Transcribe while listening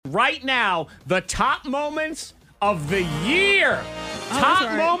right now the top moments of the year.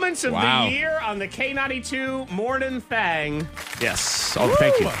 Top moments of the year on the K92 Morning Thang. Yes. Oh,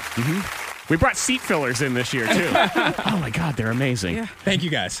 thank you. We brought seat fillers in this year, too. Oh, my God. They're amazing. Yeah. Thank you,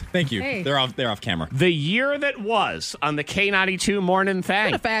 guys. Thank you. Hey. They're off camera. The year that was on the K92 Morning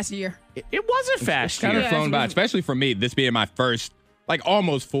Thang. What a fast year. It was a fast Kind year. of flown by, especially for me, this being my first,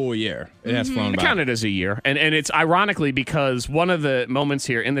 almost full year. It has flown by. I count it as a year. And it's ironically because one of the moments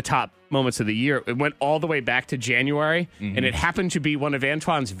here in the top moments of the year, it went all the way back to January, and it happened to be one of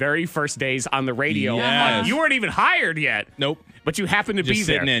Antoine's very first days on the radio. Yes. You weren't even hired yet. Nope. But you happened to Just be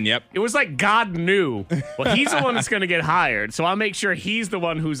there. sitting in, yep. It was like God knew. Well, he's the one that's going to get hired, so I'll make sure he's the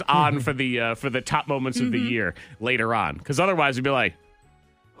one who's on for the top moments of the year later on. Because otherwise, we'd be like,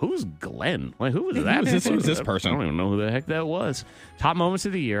 who's Glenn? Like, who was that? Who's this person? I don't even know who the heck that was. Top moments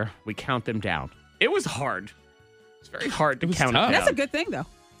of the year. We count them down. It was hard. It's very hard to count tough. it down. That's a good thing, though.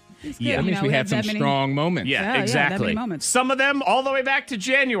 It's good, That means we had some strong moments. Yeah, that exactly. many moments. Some of them all the way back to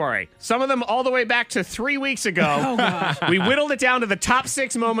January. Some of them all the way back to 3 weeks ago. Oh, gosh. We whittled it down to the top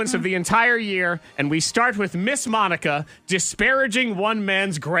 6 moments of the entire year, and we start with Miss Monica disparaging one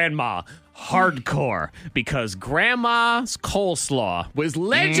man's grandma. Hardcore, because Grandma's coleslaw was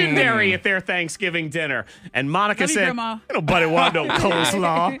legendary at their Thanksgiving dinner. And Monica Love you, said, Grandma. nobody want no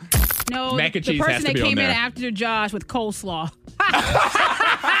coleslaw. No, Mac and the cheese person has to that be on came in there. after Josh with coleslaw.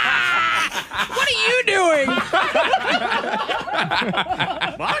 What are you doing?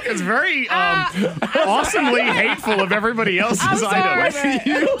 Monica's very awesomely hateful of everybody else's I'm sorry, items. man. What are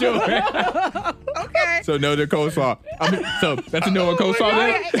you doing? Okay. So no to coleslaw. So that's a no on coleslaw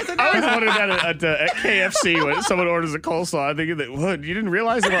then? I always wondered that at KFC when someone orders a coleslaw. I'm thinking that, what, you didn't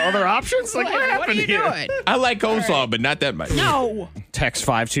realize there were other options? Like, what happened What are you here? doing? I like coleslaw, but not that much. No. Text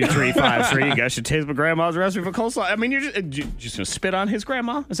 52353. You guys should taste my grandma's recipe for coleslaw. I mean, you're just going to spit on his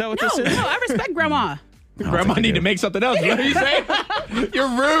grandma? Is that what this No, is? I respect Grandma. Grandma need to make something else. What are you saying? You're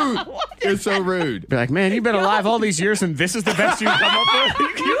rude. You're so rude. Be like, man, you've been alive all these years and this is the best you've come up with?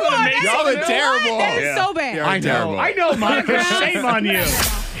 You could've made Y'all something are else. terrible. That is Yeah. so bad. You're I know. terrible. I know, Monica. Shame on you.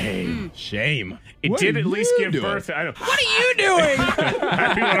 Hey, shame. It What did are at least you give doing? birth. I know. What are you doing?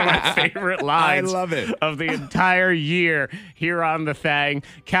 That'd be one of my favorite lines. I love it. Of the entire year here on the Thang.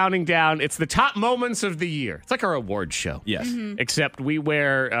 Counting down. It's the top moments of the year. It's like our award show. Yes. Except we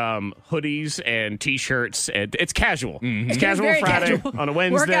wear hoodies and T-shirts. And it's casual. It's casual Very Friday casual. on a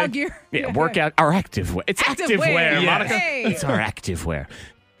Wednesday. Workout gear. Yeah, workout. Our active wear. It's active wear, Yes. Monica. Hey. It's our active wear.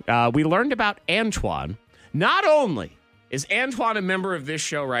 We learned about Antoine. Not only is Antoine a member of this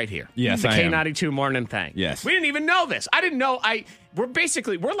show right here? Yes, the I am. K92 Morning Thang. Yes. We didn't even know this. I didn't know.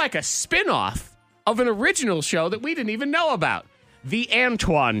 We're like a spin-off of an original show that we didn't even know about. The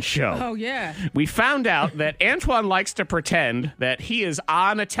Antoine Show. Oh, yeah. We found out that Antoine likes to pretend that he is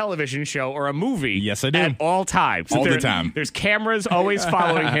on a television show or a movie. Yes, I do. At all times. All the time. There's cameras always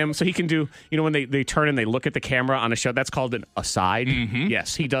following him, so he can do, when they turn and they look at the camera on a show, that's called an aside. Mm-hmm.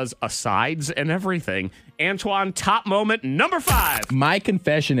 Yes, he does asides and everything. Antoine, top moment number 5. My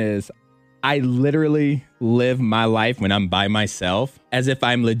confession is I literally live my life when I'm by myself as if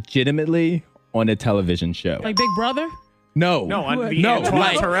I'm legitimately on a television show. Like Big Brother? No. No, on the No, Antoine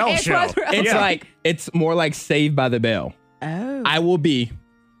like- Terrell show. Antoine Terrell. It's it's more like Saved by the Bell. Oh. I will be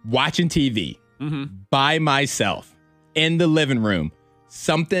watching TV by myself in the living room.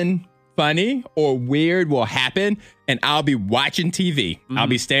 Something funny or weird will happen, and I'll be watching TV. I'll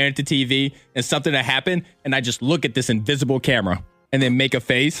be staring at the TV, and something will happen, and I just look at this invisible camera and then make a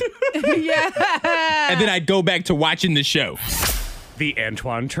face, Yeah. and then I go back to watching the show. The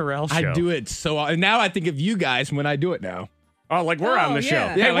Antoine Terrell show. I do it so, and now I think of you guys when I do it now. Oh, like we're on the show.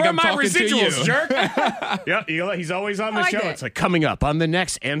 yeah. Yeah, Hey, like where I'm are my talking to residuals, you. jerk? Yeah, he's always on the I like show. it. It's like coming up on the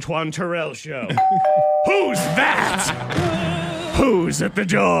next Antoine Terrell show. Who's that? Who's at the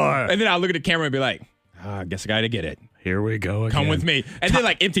door? And then I'll look at the camera and be like, I guess I got to get it. Here we go again. Come with me. And then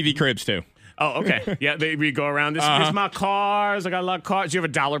like MTV Cribs too. Oh, okay. Yeah, we go around. This is my cars. I got a lot of cars. Do you have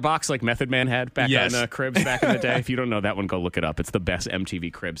a dollar box like Method Man had back Yes. on Cribs back in the day? If you don't know that one, go look it up. It's the best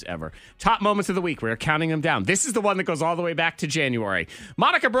MTV Cribs ever. Top moments of the week. We're counting them down. This is the one that goes all the way back to January.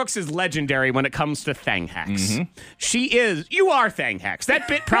 Monica Brooks is legendary when it comes to Thang Hacks. You are Thang Hacks. That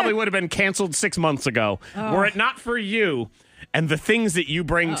bit probably would have been canceled 6 months ago were it not for you and the things that you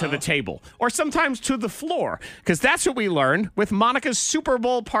bring to the table, or sometimes to the floor, because that's what we learned with Monica's Super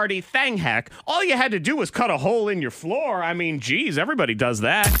Bowl party Thang Hack. All you had to do was cut a hole in your floor. I mean, geez, everybody does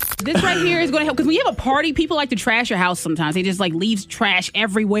that. This right here is going to help because when you have a party, people like to trash your house sometimes. They just like leave trash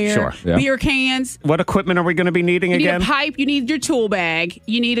everywhere. Sure, yeah. Beer cans. What equipment are we going to be needing You need again? a pipe. You need your tool bag.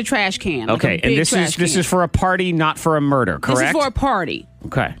 You need a trash can. like a Okay, and big this trash is can. for a party, not for a murder, correct? This is for a party.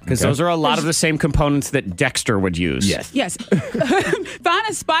 Okay, because those are a lot of the same components that Dexter would use. Yes. Find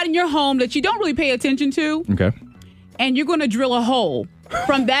a spot in your home that you don't really pay attention to, Okay. and you're going to drill a hole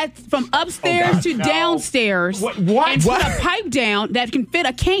from upstairs to downstairs. What? And put a pipe down that can fit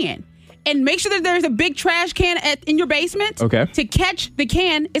a can. And make sure that there's a big trash can in your basement. Okay. To catch the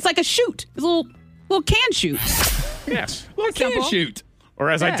can. It's like a chute. It's a little can chute. Yes. Well, simple. can shoot. Or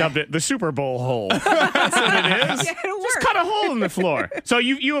as I Yeah. dubbed it, the Super Bowl hole. That's what it is. Yeah, it'll Just work. cut a hole in the floor. So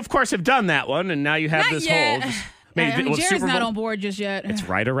you of course have done that one, and now you have Not this yet. hole. Just- I mean, well, Jared's Super not Bowl- on board just yet. It's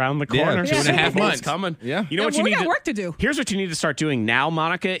right around the Yeah, corner. 2.5 Super Bowl's months. coming. Yeah. You know what Yeah, you we need got to, work to do. Here's what you need to start doing now,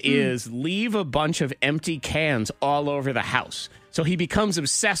 Monica, is leave a bunch of empty cans all over the house. So he becomes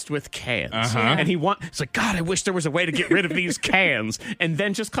obsessed with cans. And it's like, God, I wish there was a way to get rid of these cans. And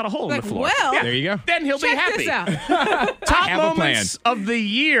then just cut a hole in Like, the floor. well, There you go. Then he'll be Check happy. this out. Top have a moments of the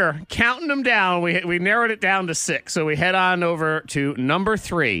year, counting them down. We narrowed it down to 6. So we head on over to number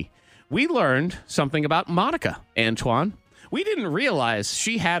 3. We learned something about Monica, Antoine. We didn't realize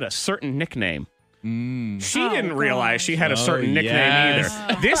she had a certain nickname. She didn't realize she had a certain nickname yes.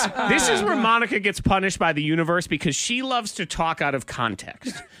 either. This is where Monica gets punished by the universe because she loves to talk out of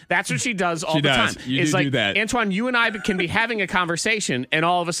context. That's what she does all She the does. time. You It's do like, do that. Antoine, you and I can be having a conversation, and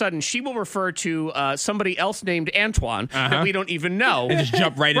all of a sudden she will refer to somebody else named Antoine that we don't even know. And just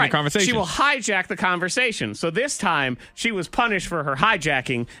jump right into conversation. She will hijack the conversation. So this time she was punished for her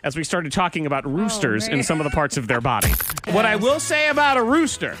hijacking as we started talking about roosters man. and some of the parts of their body. What I will say about a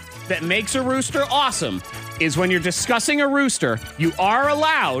rooster that makes a rooster awesome is when you're discussing a rooster, you are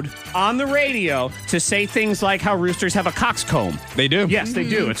allowed on the radio to say things like how roosters have a coxcomb. They do. Yes, they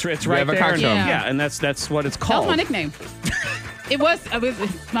do. It's right have a there. coxcomb. Yeah, and that's what it's That was called. my nickname. It was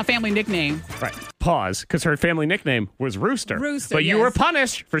my family nickname. Right. Pause, because her family nickname was Rooster. Rooster, But you yes. were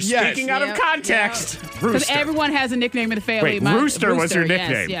punished for Yes. speaking out of Yep, context. Because Rooster. everyone has a nickname in the family. Wait, Rooster was your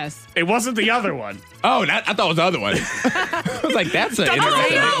nickname. Yes. It wasn't the other one. Oh, I thought it was the other one. I was like, that's an Oh,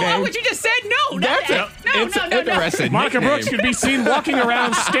 interesting no, nickname. what you just said? No, That's not a, that. it's No, an no. interesting Monica nickname. Brooks could be seen walking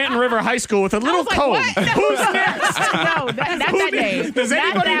around Stanton River High School with a little like, comb. what? No, Who's next? No, not that name. Does Not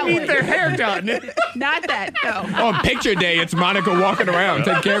anybody that need one. their hair done? Not that. No. On picture day, it's Monica walking around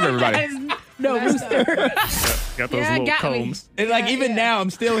taking care of everybody. No, Rooster. Got those Yeah, little got me. combs. And like even now, I'm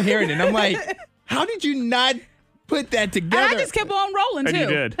still hearing it. And I'm like, how did you not put that And together? I just kept on rolling, too. And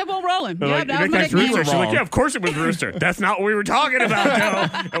you did. Kept on rolling. They're Yeah, like, that your was my nickname's nickname. Rooster. She's like, wrong. yeah, of course it was Rooster. That's not what we were talking about,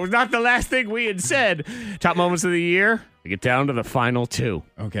 Joe. That was not the last thing we had said. Top moments of the year. We get down to the final 2.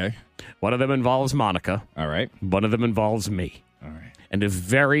 Okay. One of them involves Monica. All right. One of them involves me. All right. And a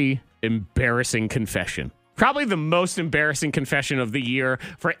very embarrassing confession. Probably the most embarrassing confession of the year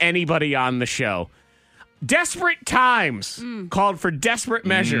for anybody on the show. Desperate times called for desperate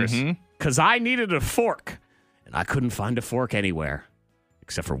measures because I needed a fork and I couldn't find a fork anywhere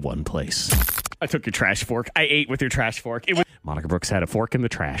except for one place. I took your trash fork. I ate with your trash fork. It was Monica Brooks had a fork in the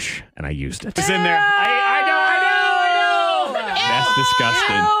trash and I used it. It's in there. I know. That's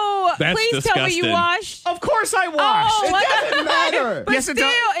disgusting. Ew. That's Please tell me disgusting. you washed. Of course I washed. Oh, what the- Doesn't matter. But Yes, it still,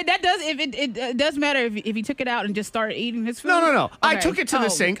 does. that does. If it does matter if he took it out and just started eating his food. No. I Okay. took it to the Oh,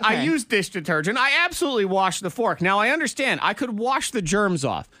 sink. I okay. used dish detergent. I absolutely washed the fork. Now, I understand. I could wash the germs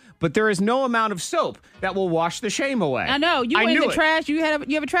off, but there is no amount of soap that will wash the shame away. I know you I went in knew the it. trash. You have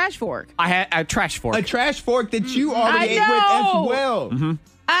a trash fork. I had a trash fork. A trash fork that you already I ate with as know. well.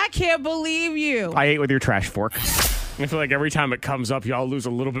 I can't believe you. I ate with your trash fork. I feel like every time it comes up, y'all lose a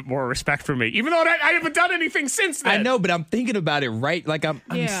little bit more respect for me, even though I haven't done anything since then. I know, but I'm thinking about it, right? Like I'm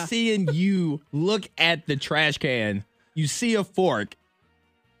Yeah. seeing you look at the trash can. You see a fork.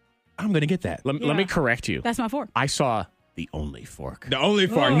 I'm gonna get that. Let me Yeah. correct you. That's my fork. I saw the only fork. The only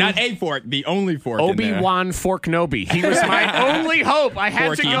fork, not a fork. The only fork. in there. Obi-Wan Forknobi. He was my only hope. I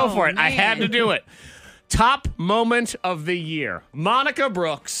had to Forky. go for it. I man. had to do it. Top moment of the year. Monica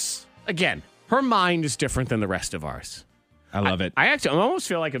Brooks. Again, her mind is different than the rest of ours. I love it. I almost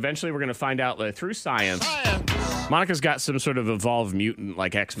feel like eventually we're going to find out through science. Monica's got some sort of evolved mutant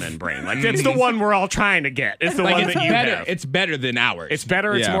like X-Men brain. Like it's the one we're all trying to get. It's the Like one it's that you better. have. It's better than ours. It's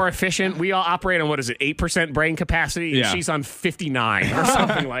better. It's Yeah. more efficient. We all operate on, 8% brain capacity? And Yeah. she's on 59 or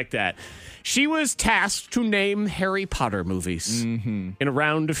something like that. She was tasked to name Harry Potter movies in a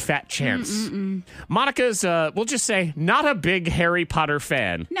round of fat chance. Monica's, we'll just say, not a big Harry Potter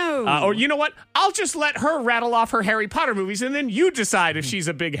fan. No. Or you know what? I'll just let her rattle off her Harry Potter movies, and then you decide if she's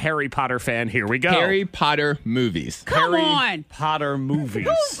a big Harry Potter fan. Here we go. Harry Potter movies. Come Harry on. Potter movies.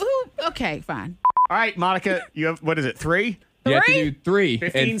 Who? Okay, fine. All right, Monica, you have, what is it, 3? You have to do 3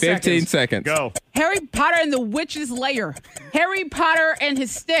 in 15 seconds. Go. Harry Potter and the Witch's Lair. Harry Potter and his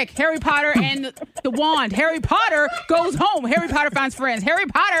stick. Harry Potter and the wand. Harry Potter goes home. Harry Potter finds friends. Harry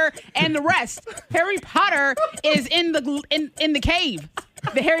Potter and the rest. Harry Potter is in the cave.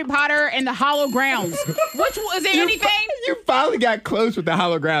 The Harry Potter and the Hollow Grounds. Which was there anything? You finally got close with the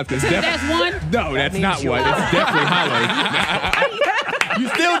hollow grounds. That's one? No, that's not one. It's definitely hollow. You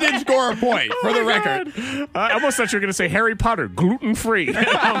still didn't score a point, for the record. I almost thought you were going to say Harry Potter, gluten-free.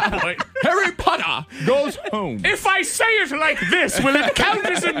 Harry Potter goes home. If I say it like this, will it count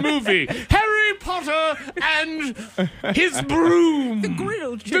as a movie? Harry Potter and his broom. The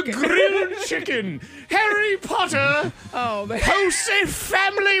grilled chicken. The grilled chicken. Harry Potter hosts a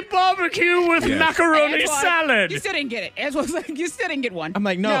family barbecue with macaroni Antoine, salad. You still didn't get it. Antoine was like, you still didn't get one. I'm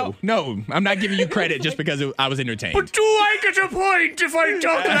like, no, I'm not giving you credit just because I was entertained. But do I get a point if I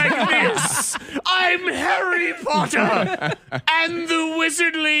talk like this? I'm Harry Potter and the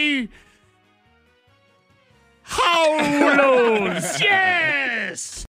Wizardly Howlos. Yes!